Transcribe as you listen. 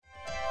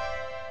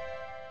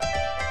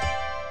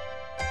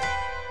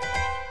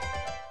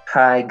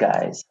Hi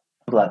guys,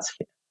 Vlad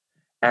here.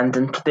 And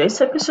in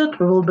today's episode,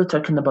 we will be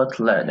talking about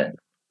learning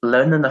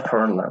a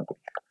foreign language.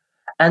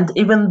 And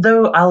even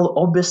though I'll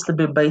obviously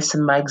be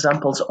basing my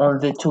examples on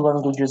the two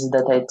languages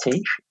that I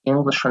teach,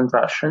 English and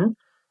Russian,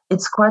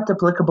 it's quite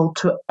applicable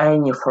to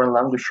any foreign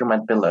language you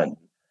might be learning.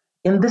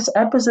 In this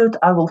episode,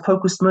 I will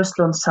focus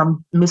mostly on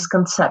some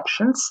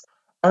misconceptions,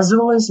 as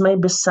well as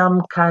maybe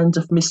some kind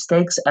of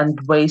mistakes and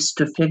ways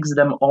to fix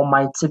them, or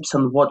my tips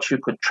on what you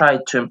could try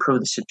to improve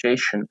the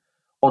situation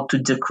or to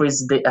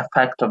decrease the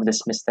effect of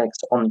these mistakes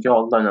on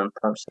your learning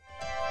process.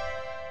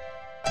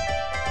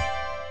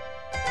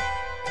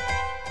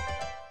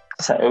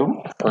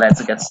 So,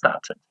 let's get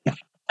started.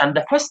 And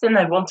the first thing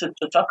I wanted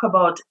to talk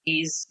about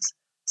is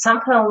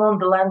something along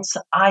the lines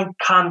I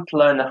can't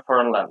learn a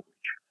foreign language.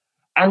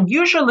 And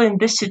usually in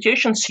these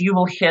situations, you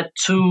will hear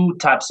two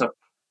types of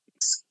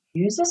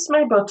excuses,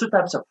 maybe, or two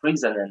types of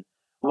reasoning.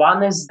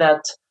 One is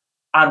that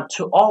I'm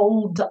too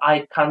old,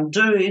 I can't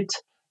do it,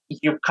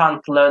 you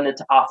can't learn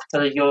it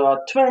after you're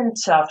 20,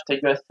 after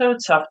you're 30,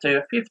 after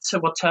you're 50,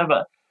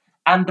 whatever.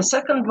 And the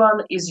second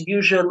one is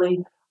usually,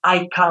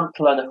 I can't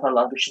learn a foreign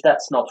language,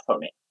 that's not for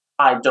me.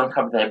 I don't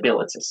have the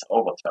abilities,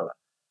 or whatever.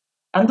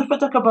 And if we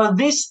talk about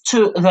these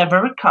two, they're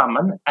very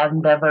common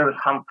and they're very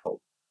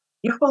harmful.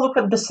 If we look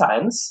at the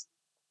science,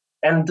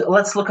 and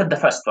let's look at the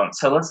first one.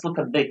 So let's look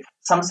at the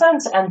some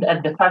science and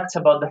at the facts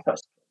about the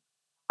first one.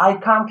 I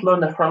can't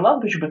learn a foreign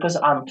language because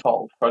I'm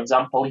told. For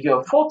example,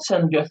 you're 40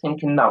 and you're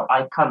thinking, no,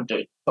 I can't do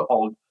it, too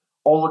old.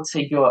 Or let's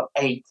say you're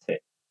 80.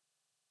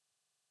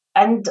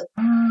 And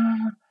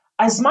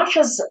as much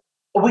as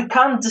we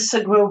can't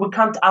disagree, we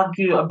can't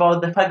argue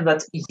about the fact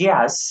that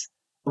yes,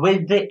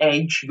 with the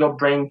age your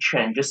brain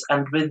changes,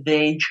 and with the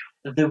age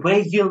the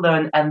way you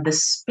learn and the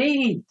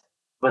speed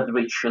with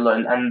which you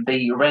learn and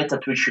the rate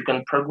at which you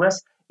can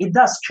progress, it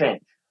does change.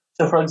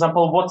 So, for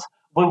example, what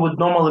we would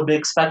normally be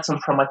expecting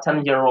from a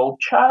 10-year-old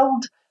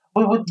child,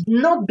 we would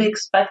not be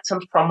expecting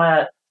from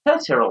a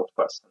 30-year-old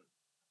person.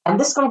 And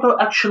this can go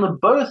actually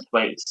both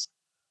ways.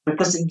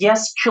 Because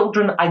yes,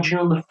 children are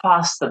generally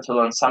faster to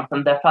learn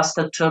something, they're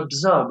faster to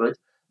observe it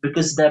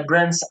because their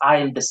brains are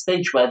in the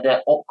stage where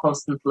they're all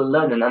constantly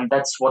learning, and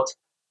that's what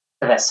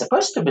they're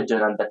supposed to be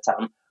doing at that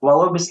time.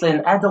 While obviously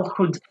in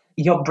adulthood,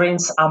 your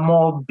brains are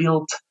more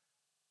built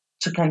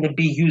to kind of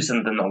be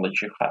using the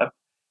knowledge you have.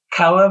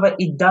 However,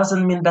 it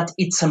doesn't mean that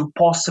it's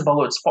impossible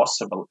or it's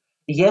possible.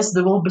 Yes,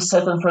 there will be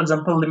certain, for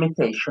example,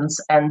 limitations,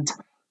 and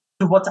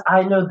to what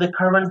I know, the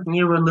current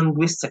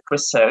neurolinguistic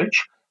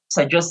research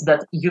suggests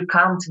that you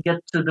can't get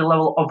to the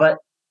level of a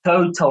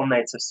total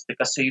native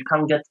speaker. So you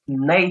can't get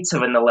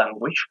native in a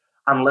language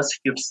unless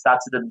you've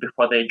started it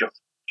before the age of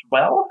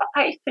 12,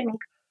 I think.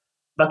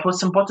 But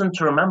what's important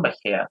to remember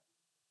here,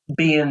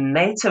 being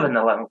native in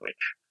a language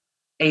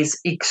is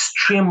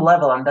extreme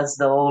level, and that's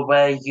the level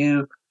where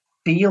you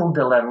feel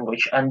the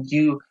language and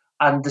you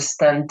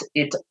understand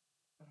it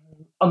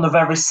on a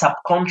very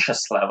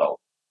subconscious level.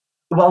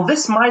 Well,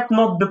 this might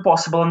not be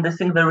possible, and I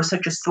think the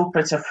research is still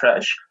pretty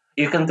fresh.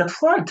 You can get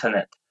fluent in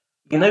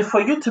it. For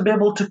you to be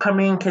able to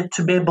communicate,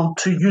 to be able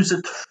to use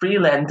it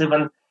freely, and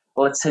even,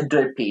 let's say, do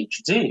a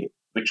PhD,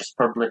 which is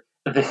probably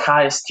the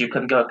highest you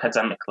can go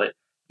academically,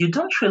 you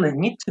don't really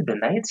need to be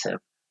native.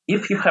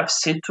 If you have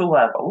C2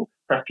 level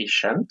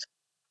proficient,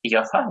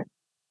 you're fine,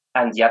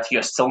 and yet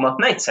you're still not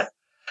native.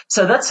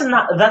 So that's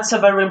a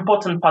very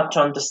important part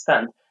to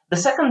understand. The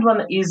second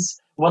one is,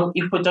 well,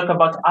 if we talk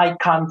about I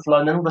can't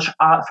learn English,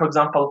 for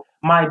example,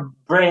 my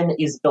brain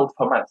is built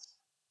for maths.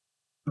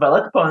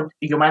 Valid point,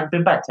 you might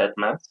be better at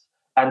maths,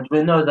 and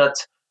we know that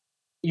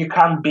you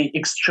can't be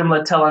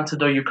extremely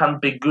talented or you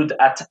can't be good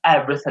at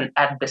everything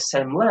at the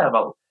same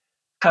level.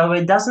 However,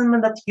 it doesn't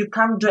mean that you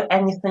can't do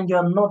anything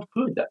you're not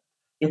good at.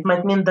 It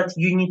might mean that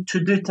you need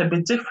to do it a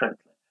bit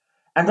differently.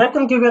 And I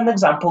can give you an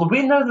example.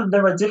 We know that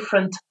there are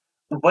different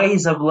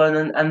ways of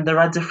learning and there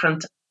are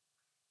different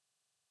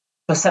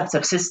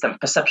perception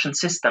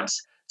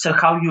systems. So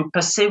how you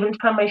perceive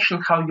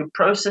information, how you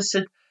process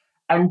it,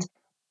 and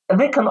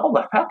they can all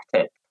affect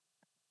it.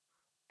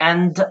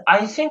 And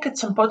I think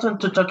it's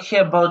important to talk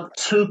here about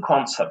two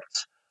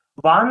concepts.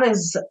 One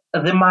is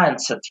the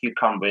mindset you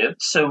come with.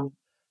 So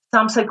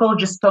some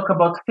psychologists talk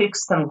about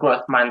fixed and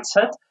growth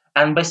mindset,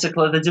 and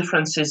basically the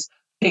difference is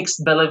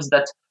fixed beliefs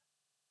that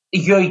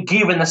you're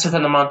given a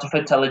certain amount of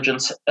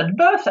intelligence at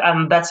birth,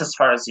 and that's as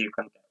far as you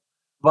can go.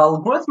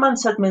 While growth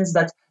mindset means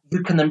that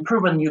you can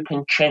improve and you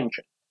can change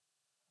it.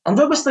 And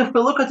obviously, if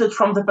we look at it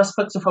from the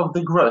perspective of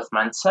the growth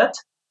mindset,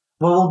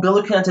 we will be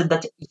looking at it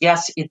that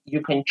yes,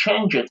 you can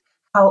change it.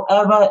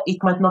 However, it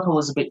might not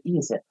always be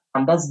easy,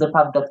 and that's the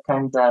part that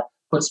kind of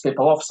puts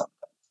people off sometimes.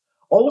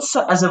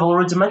 Also, as I've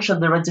already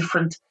mentioned, there are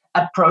different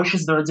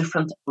approaches, there are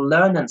different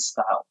learning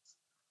styles.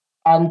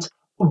 And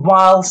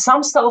while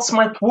some styles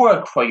might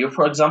work for you,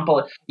 for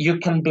example, you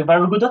can be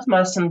very good at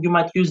math and you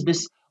might use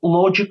this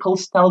logical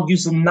style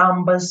using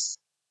numbers.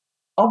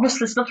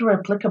 Obviously, it's not very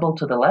applicable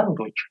to the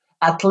language.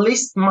 At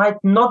least might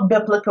not be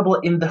applicable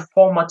in the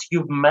format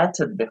you've met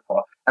it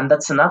before. And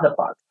that's another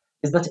part,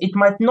 is that it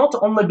might not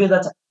only be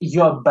that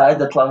you're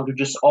bad at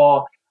languages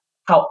or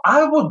How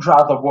I would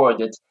rather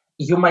word it,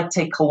 you might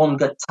take a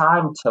longer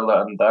time to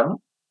learn them.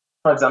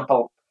 For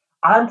example,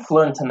 I'm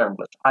fluent in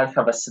English. I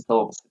have a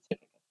CETL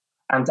certificate,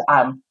 and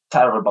I'm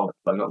terrible at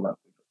learning language.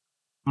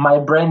 My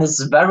brain is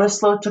very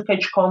slow to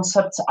catch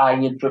concepts. I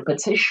need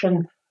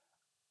repetition,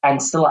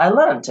 and still I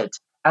learned it.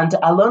 And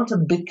I learned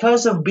it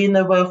because of being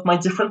aware of my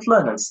different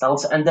learning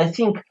styles. And I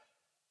think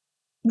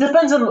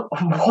depends on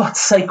what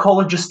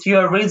psychologist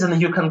you're reading.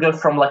 You can go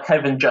from like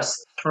having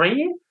just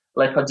three,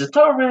 like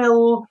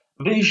auditorial,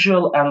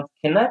 visual, and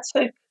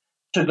kinetic,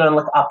 to going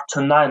like up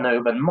to nine or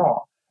even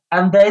more.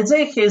 And the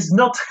idea here is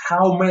not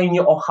how many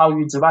or how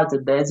you divide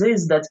it. The idea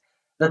is that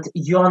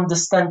you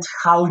understand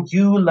how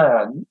you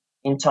learn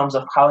in terms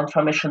of how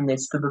information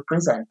needs to be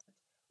presented,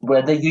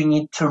 whether you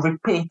need to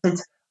repeat it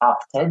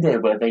after a day,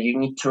 whether you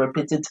need to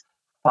repeat it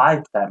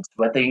 5 times,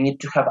 whether you need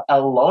to have a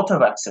lot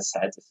of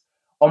exercises,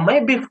 or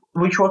maybe,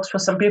 which works for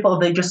some people,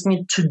 they just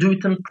need to do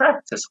it in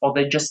practice, or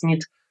they just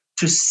need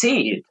to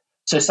see it.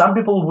 So some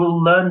people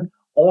will learn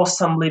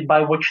awesomely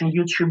by watching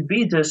YouTube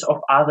videos of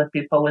other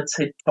people, let's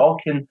say,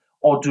 talking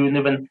or doing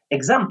even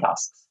exam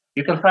tasks.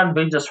 You can find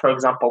videos, for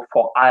example,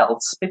 for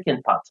IELTS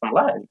speaking parts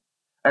online.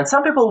 And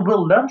some people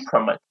will learn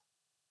from it.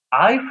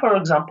 I, for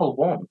example,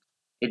 won't.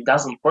 It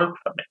doesn't work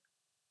for me.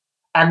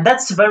 And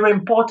that's very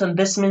important.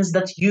 This means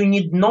that you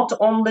need not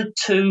only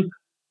to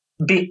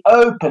be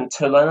open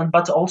to learn,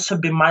 but also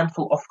be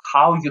mindful of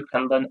how you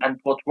can learn and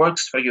what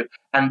works for you.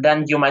 And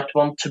then you might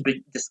want to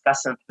be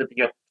discussing with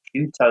your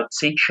tutor,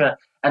 teacher.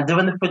 And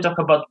even if we talk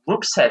about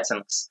group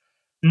settings,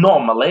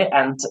 normally,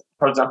 and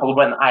for example,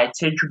 when I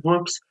teach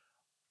groups,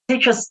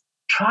 teachers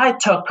try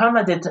to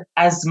accommodate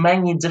as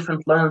many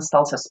different learning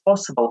styles as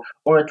possible,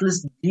 or at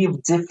least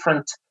give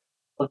different,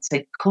 let's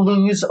say,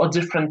 clues or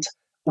different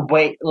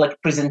way,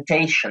 like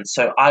presentation.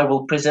 So I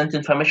will present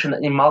information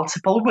in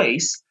multiple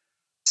ways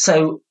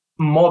so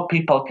more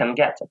people can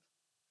get it.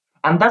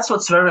 And that's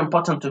what's very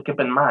important to keep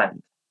in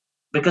mind.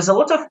 Because a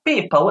lot of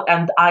people,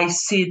 and I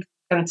see it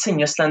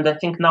continuously, and I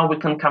think now we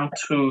can come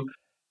to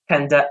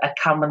kind of a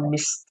common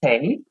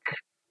mistake,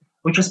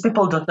 which is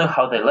people don't know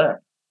how they learn.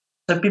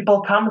 So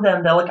people come there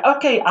and they're like,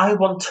 okay, I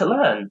want to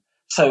learn.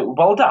 So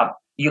well done.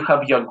 You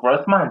have your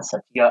growth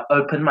mindset, you're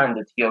open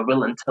minded, you're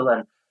willing to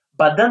learn.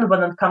 But then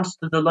when it comes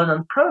to the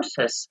learning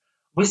process,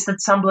 we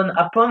start stumbling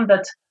upon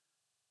that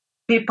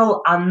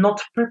people are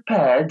not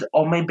prepared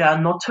or maybe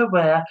are not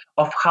aware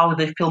of how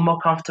they feel more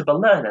comfortable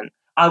learning.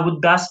 I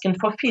would be asking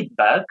for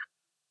feedback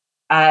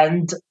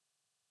and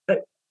uh,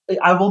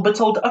 I will be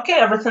told, okay,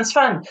 everything's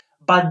fine.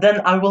 But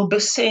then I will be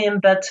saying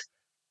that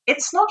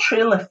it's not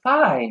really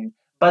fine,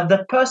 but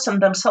the person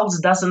themselves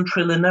doesn't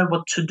really know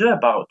what to do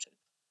about it.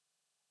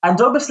 And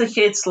obviously,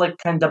 here it's like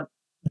kind of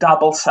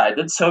double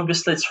sided. So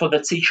obviously, it's for the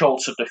teacher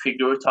also to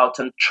figure it out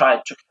and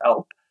try to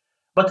help.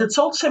 But it's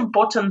also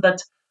important that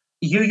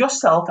you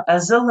yourself,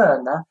 as a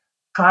learner,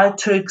 try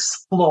to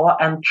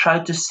explore and try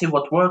to see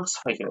what works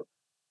for you.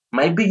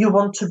 Maybe you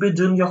want to be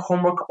doing your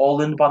homework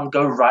all in one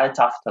go right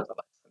after the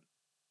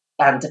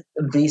lesson.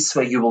 And this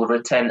way you will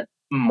retain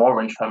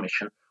more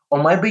information.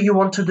 Or maybe you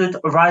want to do it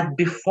right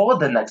before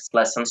the next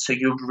lesson so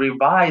you've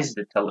revised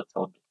it a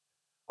little bit.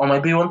 Or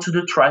maybe you want to do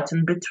it right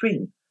in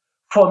between.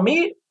 For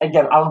me,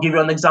 again, I'll give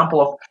you an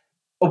example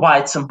of why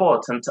it's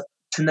important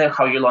to know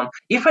how you learn.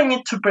 If I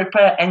need to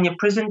prepare any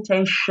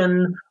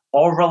presentation,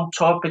 oral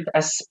topic,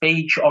 a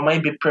speech, or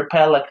maybe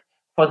prepare like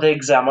for the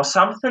exam or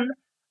something,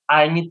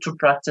 I need to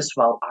practice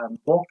while I'm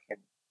walking.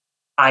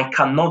 I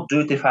cannot do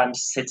it if I'm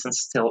sitting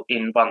still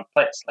in one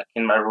place, like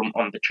in my room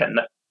on the chair.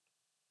 No.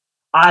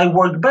 I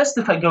work best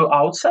if I go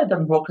outside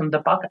and walk in the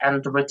park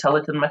and retell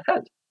it in my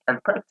head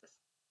and practice.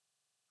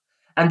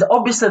 And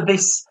obviously,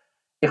 this,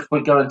 if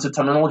we go into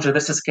terminology,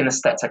 this is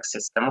kinesthetic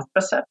system of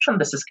perception.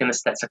 This is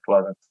kinesthetic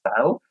learning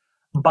style.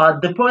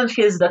 But the point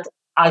here is that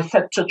I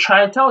had to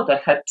try it out.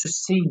 I had to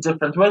see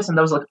different ways, and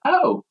I was like,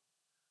 oh,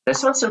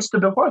 this one seems to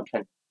be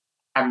working,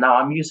 and now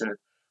I'm using it.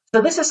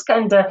 So this is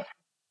kind of,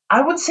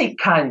 I would say,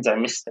 kind of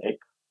mistake,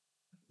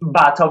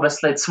 but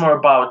obviously it's more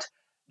about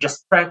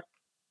just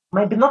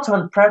maybe not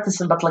even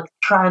practicing, but like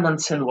trying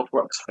and seeing what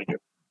works for you.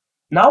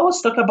 Now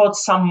let's talk about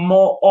some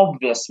more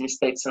obvious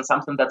mistakes and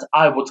something that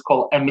I would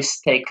call a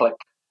mistake like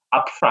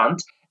upfront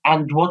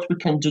and what we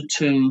can do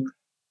to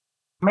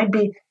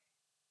maybe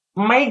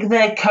make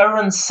the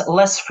occurrence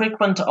less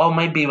frequent or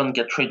maybe even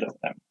get rid of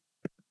them.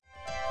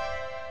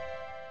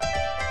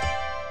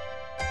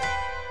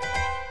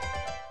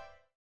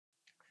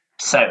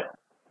 So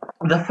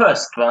the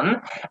first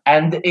one,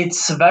 and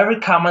it's very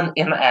common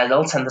in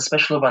adults and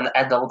especially when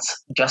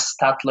adults just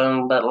start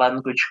learning the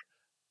language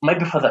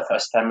maybe for the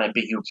first time,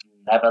 maybe you've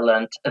never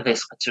learned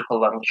this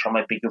particular language, or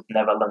maybe you've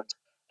never learned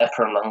a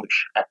foreign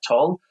language at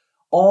all,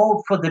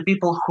 or for the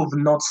people who've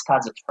not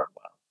studied for a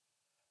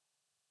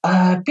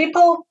while.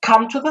 People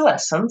come to the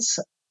lessons,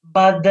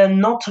 but they're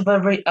not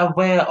very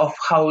aware of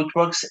how it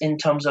works in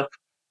terms of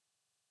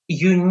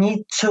you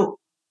need to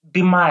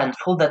be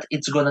mindful that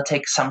it's going to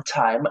take some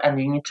time, and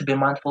you need to be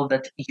mindful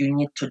that you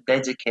need to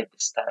dedicate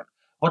this time.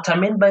 What I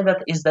mean by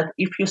that is that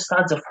if you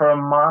study for a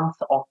month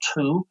or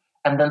two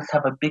and then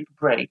have a big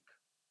break,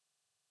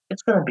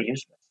 it's going to be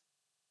useless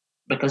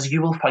because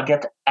you will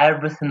forget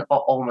everything or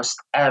almost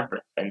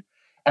everything.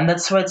 And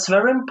that's why it's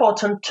very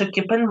important to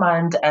keep in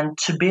mind and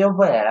to be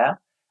aware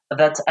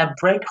that a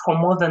break for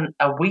more than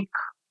a week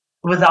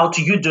without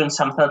you doing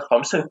something at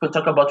home. So if we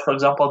talk about, for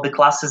example, the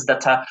classes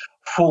that are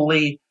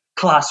fully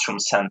classroom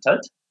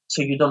centered,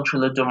 so you don't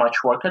really do much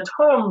work at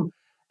home.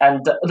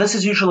 And this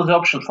is usually the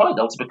option for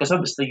adults because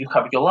obviously you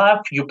have your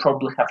life, you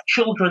probably have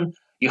children,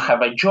 you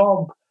have a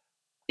job,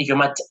 you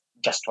might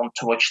just want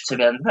to watch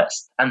TV and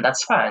rest, and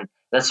that's fine.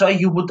 That's why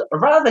you would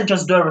rather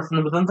just do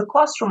everything within the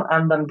classroom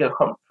and then go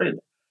home freely.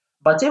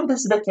 But if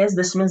this is the case,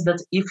 this means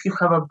that if you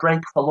have a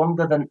break for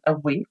longer than a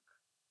week,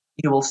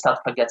 you will start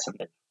forgetting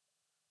it.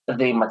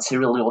 The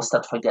material you will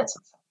start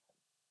forgetting.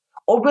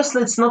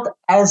 Obviously, it's not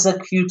as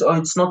acute or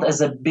it's not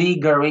as a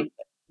big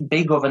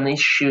of an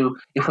issue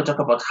if we talk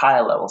about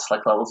higher levels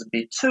like levels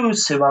B2,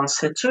 C1,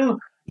 C2.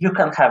 You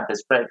can have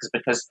these breaks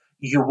because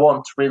you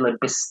won't really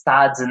be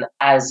studying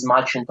as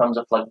much in terms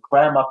of like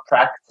grammar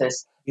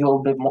practice. You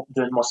will be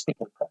doing more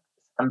speaking practice,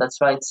 and that's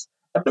why it's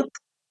a bit.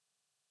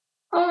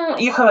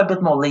 You have a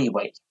bit more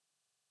leeway.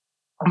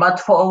 But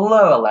for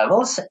lower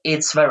levels,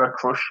 it's very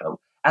crucial,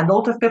 and a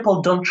lot of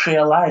people don't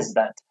realize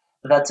that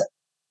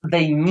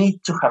they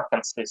need to have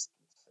consistency.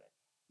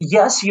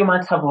 Yes, you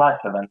might have life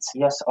events.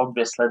 Yes,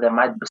 obviously there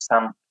might be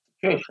some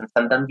situations,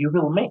 and then you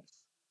will miss.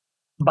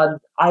 But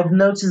I've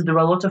noticed there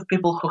are a lot of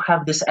people who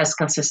have this as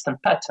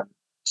consistent pattern.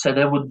 So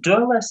they would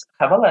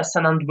have a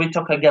lesson, and we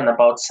talk again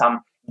about some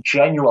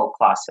general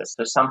classes,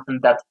 so something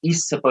that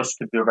is supposed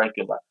to be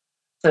regular.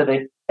 So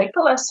they take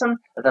a lesson,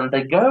 then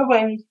they go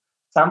away,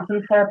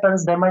 something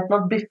happens, they might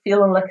not be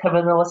feeling like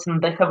having a lesson,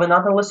 they have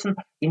another lesson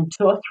in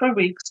 2 or 3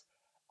 weeks,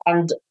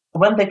 and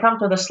when they come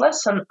to this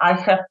lesson, I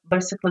have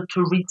basically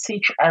to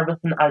reteach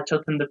everything I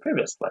taught in the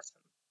previous lesson.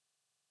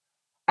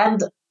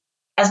 And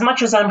as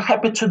much as I'm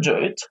happy to do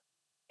it,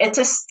 it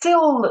is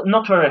still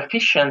not very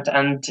efficient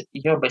and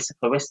you're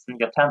basically wasting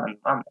your time and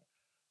money.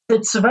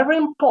 It's very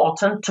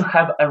important to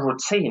have a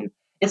routine.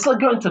 It's like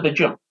going to the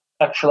gym.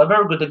 Actually, a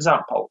very good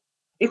example.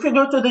 If you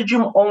go to the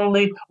gym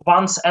only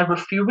once every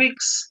few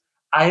weeks,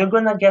 are you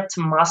gonna get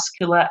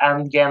muscular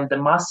and gain the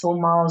muscle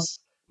mass?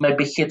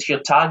 Maybe hit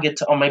your target,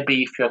 or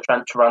maybe if you're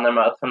trying to run a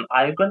marathon,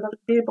 are you gonna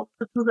be able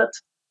to do that?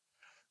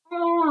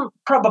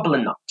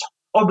 Probably not.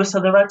 Obviously,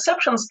 there are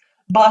exceptions,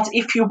 but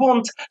if you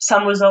want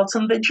some results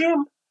in the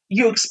gym,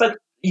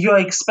 you're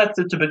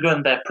expected to be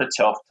going there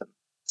pretty often.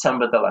 Same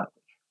with the language.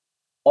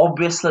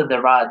 Obviously,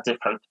 there are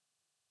different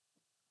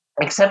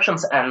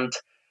exceptions and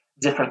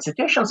different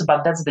situations,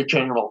 but that's the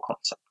general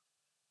concept.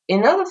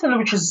 Another thing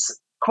which is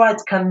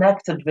quite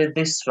connected with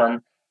this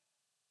one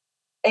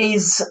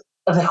is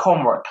the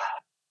homework.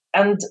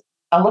 And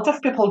a lot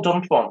of people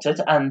don't want it,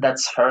 and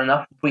that's fair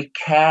enough. We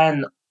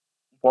can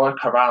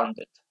work around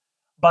it.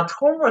 But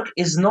homework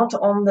is not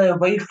only a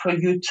way for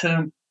you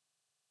to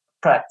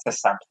practice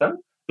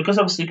something, because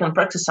obviously you can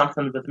practice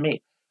something with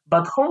me,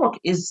 but homework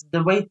is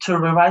the way to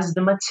revise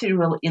the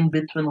material in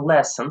between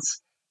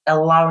lessons,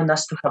 allowing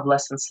us to have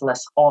lessons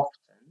less often.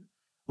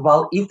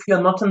 While if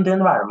you're not in the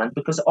environment,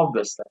 because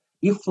obviously,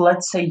 if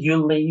let's say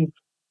you live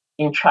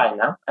in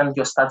China and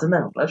you're studying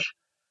English,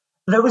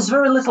 there is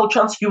very little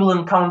chance you will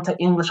encounter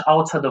English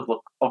outside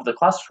of the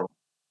classroom.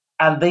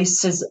 And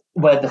this is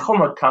where the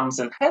homework comes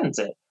in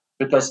handy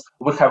because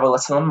we have a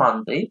lesson on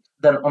Monday,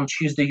 then on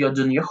Tuesday you're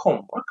doing your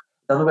homework,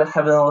 then we're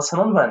having a lesson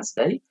on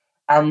Wednesday,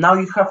 and now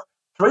you have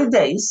 3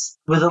 days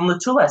with only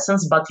two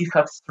lessons, but you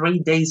have 3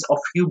 days of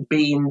you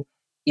being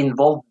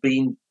involved,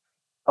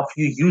 of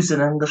you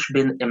using English,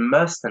 being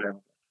immersed in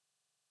English.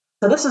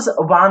 So this is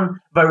one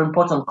very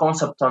important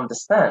concept to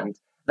understand.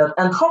 That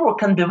and homework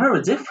can be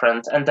very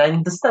different, and I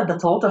understand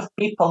that a lot of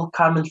people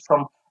coming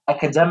from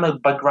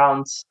academic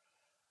backgrounds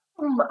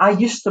I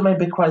used to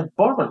maybe quite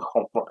boring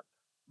homework,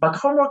 but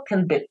homework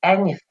can be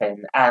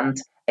anything. And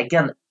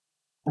again,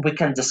 we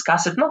can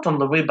discuss it not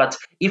only we, but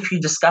if you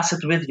discuss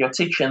it with your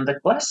teacher in the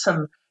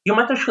lesson, you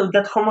might actually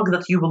get homework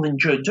that you will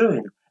enjoy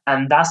doing.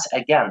 And thus,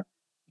 again,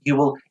 you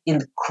will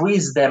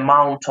increase the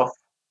amount of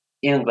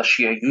English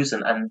you're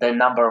using and the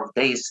number of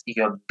days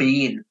you're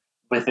being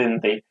within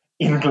the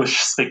English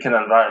speaking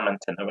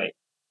environment in a way.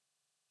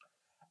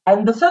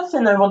 And the third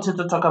thing I wanted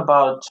to talk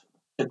about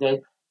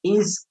today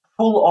is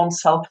full on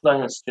self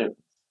learning students.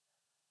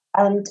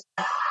 And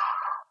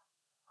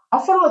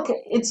I feel like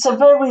it's a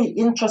very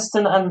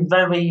interesting and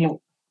very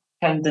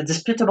kind of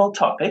disputable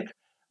topic,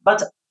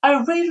 but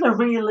I really,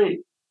 really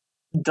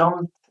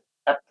don't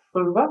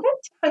approve of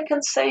it, if I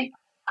can say.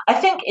 I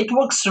think it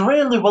works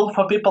really well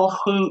for people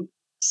who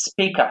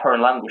speak a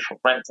foreign language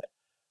already.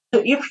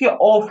 So if you're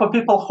all for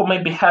people who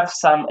maybe have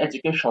some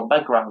educational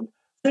background,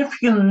 so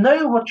if you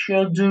know what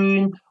you're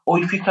doing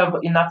or if you have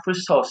enough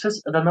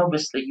resources, then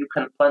obviously you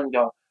can plan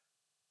your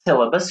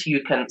syllabus,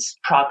 you can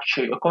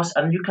structure your course,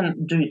 and you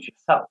can do it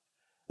yourself.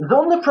 The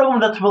only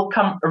problem that will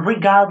come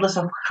regardless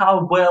of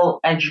how well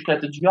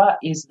educated you are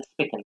is the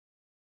speaking.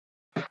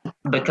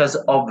 Because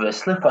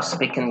obviously for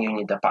speaking you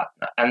need a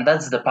partner. And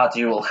that's the part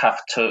you will have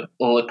to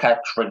look at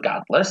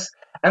regardless.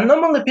 And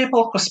normally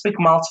people who speak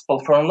multiple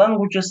foreign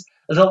languages,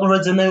 they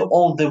already know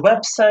all the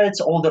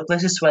websites, all the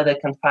places where they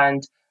can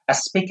find a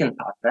speaking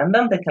partner, and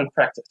then they can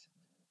practice.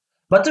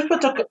 But if we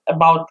talk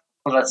about,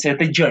 let's say,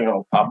 the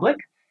general public,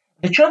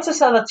 the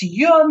chances are that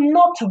you're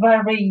not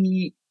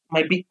very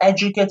maybe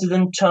educated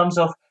in terms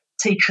of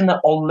teaching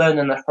or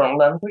learning a foreign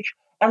language,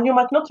 and you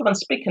might not even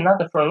speak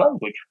another foreign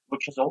language,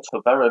 which is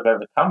also very,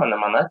 very common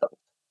among adults.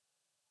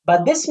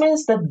 But this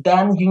means that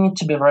then you need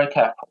to be very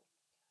careful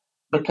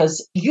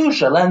because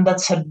usually, and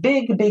that's a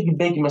big, big,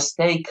 big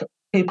mistake,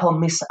 people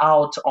miss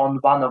out on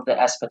one of the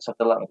aspects of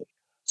the language.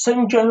 So,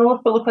 in general,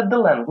 if we look at the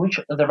language,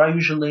 there are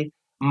usually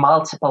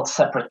multiple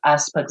separate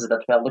aspects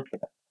that we are looking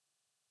at.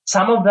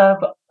 Some of them,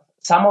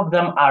 some of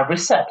them are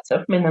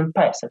receptive, meaning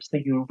passive, so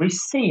you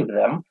receive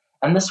them,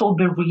 and this will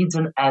be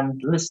reading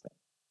and listening.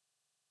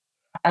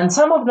 And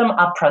some of them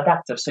are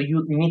productive, so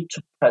you need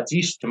to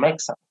produce to make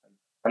something,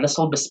 and this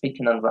will be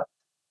speaking and writing.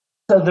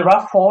 So there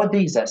are four of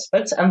these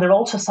aspects, and there are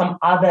also some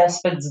other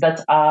aspects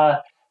that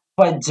are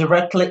quite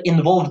directly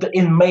involved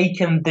in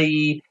making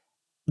the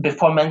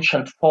before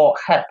mentioned four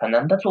happen,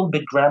 and that will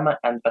be grammar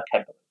and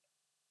vocabulary.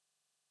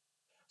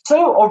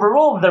 So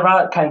overall, there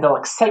are kind of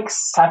like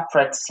six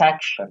separate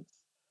sections.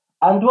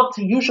 And what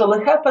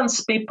usually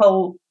happens,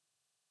 people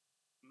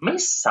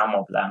miss some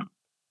of them.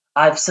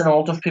 I've seen a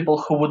lot of people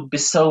who would be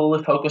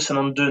solely focusing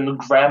on doing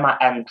grammar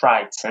and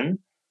writing,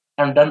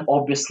 and then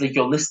obviously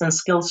your listening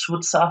skills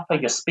would suffer,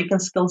 your speaking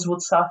skills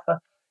would suffer.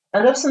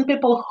 And I've seen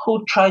people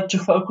who try to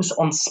focus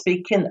on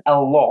speaking a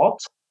lot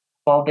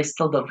while they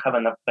still don't have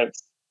enough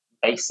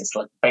basis,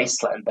 like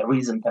baseline, the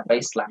reason the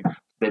baseline to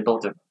be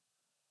building.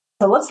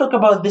 So let's talk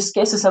about these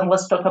cases and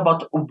let's talk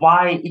about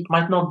why it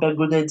might not be a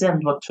good idea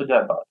and what to do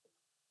about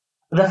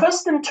it. The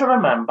first thing to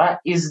remember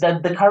is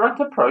that the current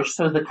approach,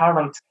 so the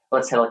current,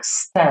 let's say, like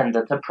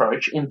standard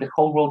approach in the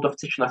whole world of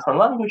teaching a foreign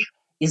language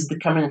is the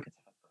communicative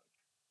approach.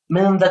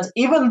 Meaning that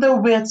even though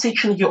we're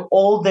teaching you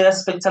all the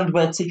aspects and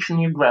we're teaching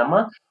you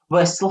grammar,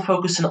 we're still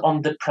focusing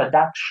on the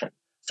production.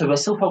 So we're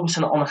still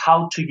focusing on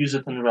how to use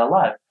it in real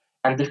life.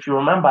 And if you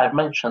remember, I've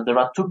mentioned there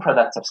are two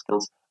productive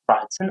skills,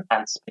 writing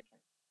and speaking.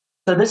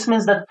 So this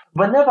means that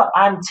whenever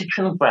I'm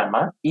teaching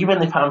grammar,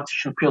 even if I'm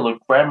teaching purely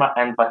grammar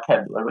and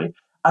vocabulary,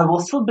 I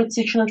will still be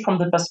teaching it from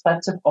the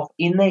perspective of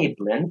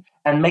enabling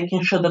and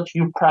making sure that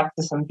you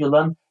practice and you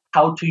learn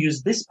how to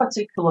use this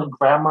particular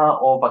grammar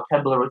or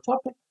vocabulary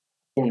topic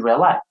in real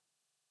life,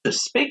 to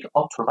speak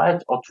or to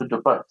write or to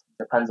do both,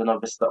 depends on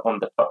obviously on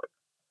the topic.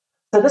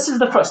 So this is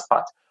the first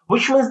part,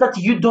 which means that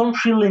you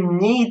don't really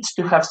need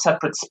to have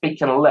separate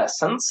speaking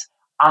lessons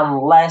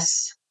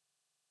unless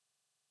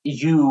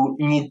you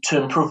need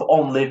to improve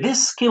only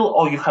this skill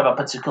or you have a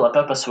particular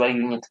purpose where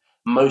you need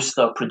most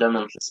or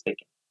predominantly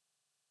speaking.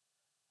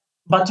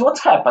 But what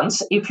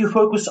happens if you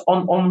focus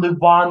on only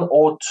one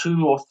or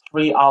two or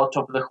three out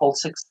of the whole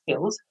six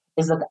skills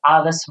is that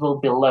others will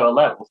be lower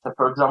level. So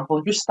for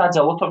example, you study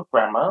a lot of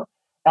grammar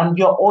and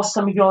you're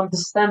awesome, you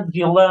understand,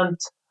 you learned,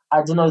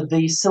 I don't know,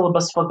 the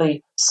syllabus for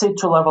the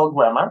C2 level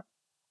grammar,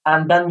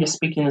 and then your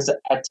speaking is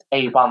at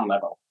A1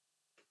 level.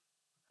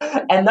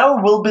 And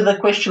now will be the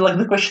question, like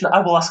the question I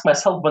will ask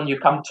myself when you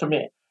come to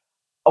me.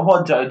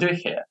 What do I do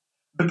here?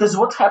 Because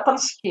what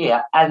happens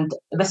here, and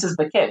this is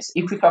the case,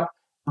 if you have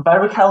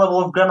very high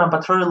level of grammar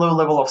but very low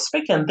level of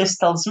speaking, this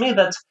tells me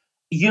that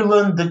you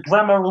learn the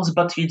grammar rules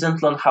but you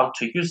didn't learn how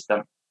to use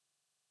them.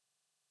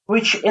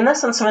 Which in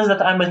essence means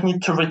that I might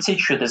need to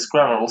reteach you these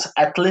grammar rules,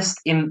 at least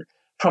in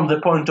from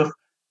the point of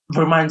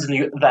reminding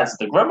you that's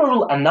the grammar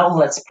rule and now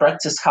let's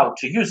practice how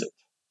to use it.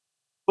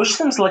 Which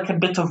seems like a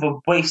bit of a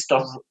waste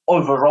of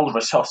overall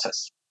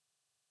resources.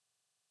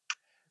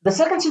 The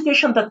second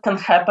situation that can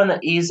happen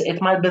is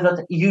it might be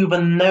that you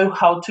even know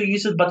how to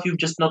use it, but you've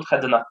just not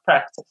had enough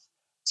practice.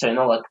 So,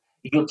 like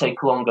you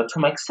take longer to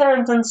make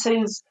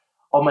sentences,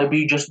 or maybe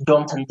you just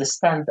don't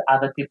understand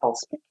other people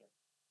speaking.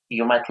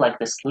 You might like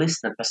this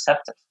listening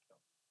perceptive.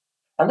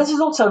 And this is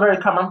also a very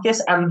common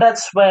case, and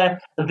that's where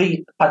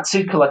the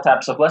particular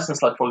types of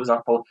lessons, like for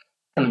example,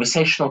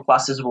 conversational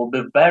classes, will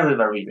be very,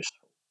 very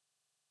useful.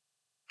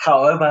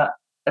 However,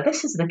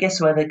 this is the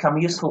case where they come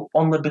useful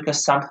only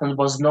because something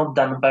was not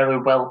done very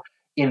well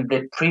in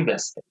the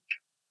previous stage.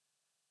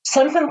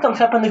 Same thing can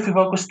happen if you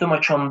focus too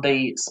much on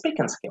the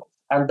speaking skills.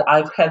 And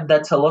I've had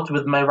that a lot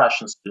with my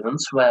Russian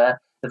students where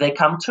they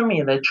come to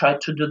me, they try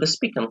to do the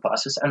speaking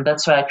classes, and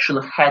that's why I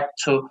actually had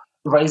to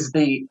raise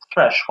the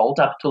threshold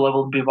up to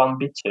level B1,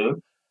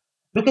 B2.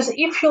 Because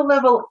if you're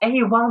level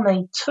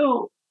A1,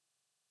 A2,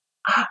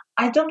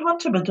 I don't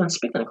want to be doing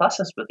speaking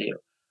classes with you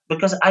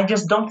because I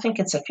just don't think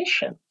it's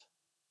efficient.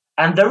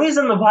 And the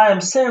reason why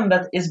I'm saying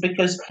that is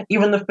because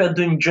even if we're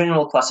doing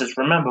general classes,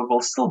 remember,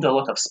 we'll still do a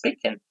lot of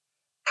speaking.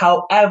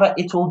 However,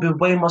 it will be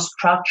way more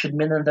structured,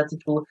 meaning that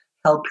it will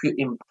help you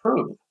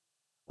improve.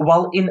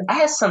 While in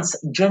essence,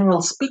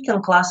 general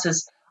speaking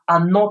classes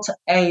are not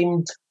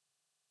aimed,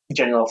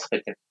 general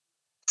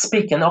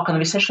speaking or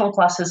conversational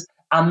classes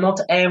are not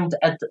aimed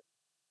at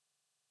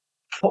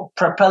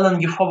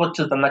propelling you forward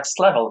to the next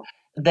level.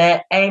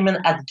 They're aiming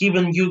at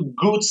giving you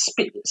good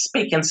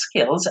speaking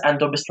skills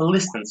and obviously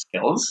listening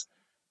skills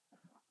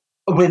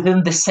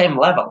within the same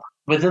level,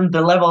 within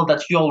the level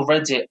that you're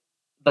already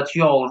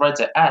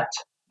at.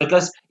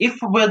 Because if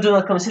we're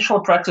doing a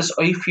conversational practice,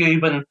 or if you're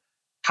even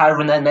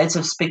hiring a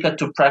native speaker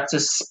to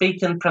practice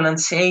speaking,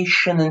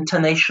 pronunciation,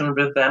 intonation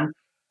with them,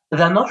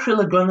 they're not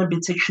really going to be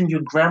teaching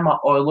you grammar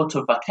or a lot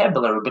of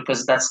vocabulary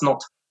because that's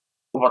not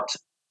what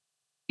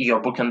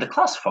you're booking the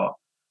class for.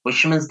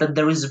 Which means that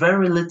there is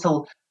very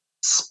little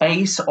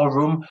space or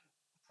room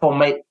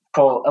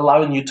for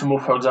allowing you to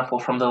move, for example,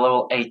 from the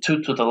level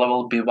A2 to the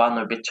level B1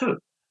 or B2.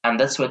 And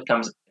that's where it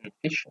comes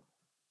inefficient.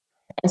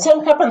 And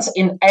same happens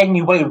in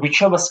any way,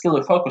 whichever skill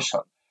you focus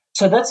on.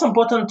 So that's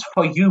important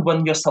for you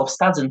when you're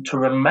self-studying to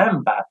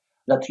remember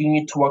that you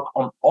need to work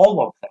on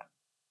all of them.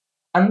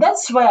 And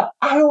that's where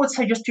I would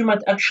suggest you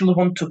might actually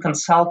want to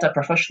consult a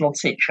professional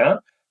teacher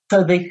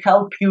so they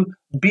help you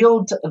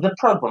build the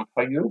program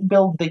for you,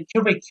 build the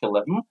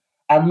curriculum,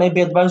 and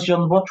maybe advise you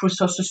on what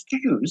resources to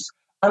use.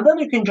 And then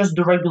you can just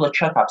do regular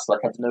checkups,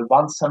 like I don't know,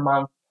 once a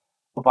month,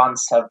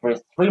 once every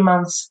 3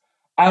 months.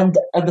 And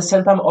at the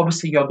same time,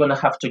 obviously, you're going to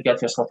have to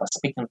get yourself a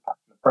speaking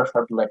partner,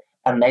 preferably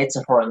a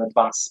native or an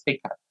advanced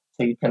speaker.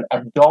 So you can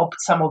adopt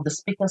some of the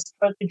speaking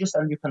strategies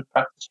and you can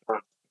practice your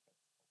own.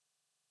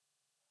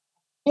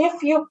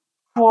 If you,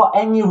 for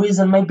any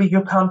reason, maybe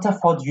you can't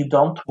afford, you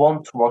don't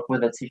want to work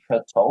with a teacher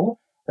at all,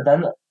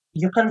 then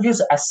you can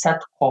use a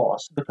set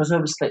course because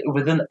obviously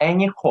within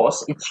any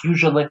course, it's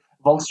usually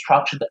well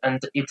structured and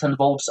it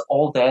involves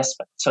all the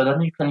aspects. So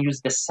then you can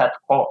use this set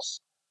course.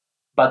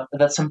 But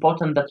that's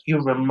important that you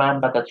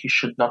remember that you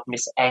should not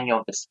miss any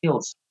of the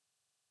skills.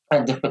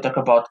 And if we talk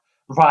about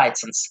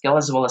rights and skill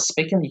as well as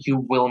speaking,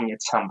 you will need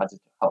somebody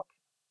to help.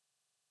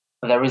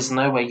 There is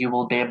no way you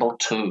will be able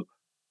to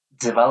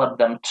develop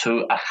them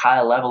to a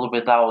high level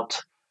without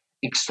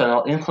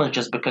external influence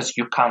just because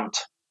you can't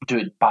do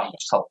it by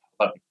yourself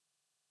alone.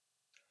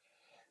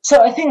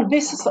 So I think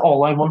this is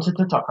all I wanted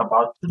to talk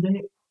about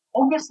today.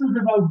 Obviously,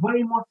 there are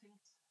way more things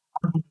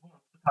I would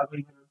want to cover,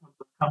 even in terms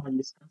of common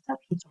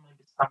misconceptions or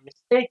maybe some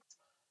mistakes.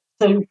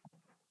 So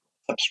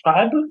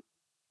subscribe,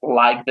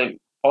 like the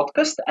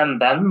podcast,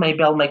 and then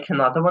maybe I'll make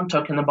another one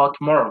talking about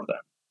more of them.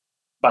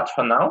 But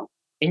for now,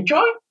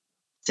 enjoy.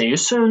 See you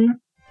soon.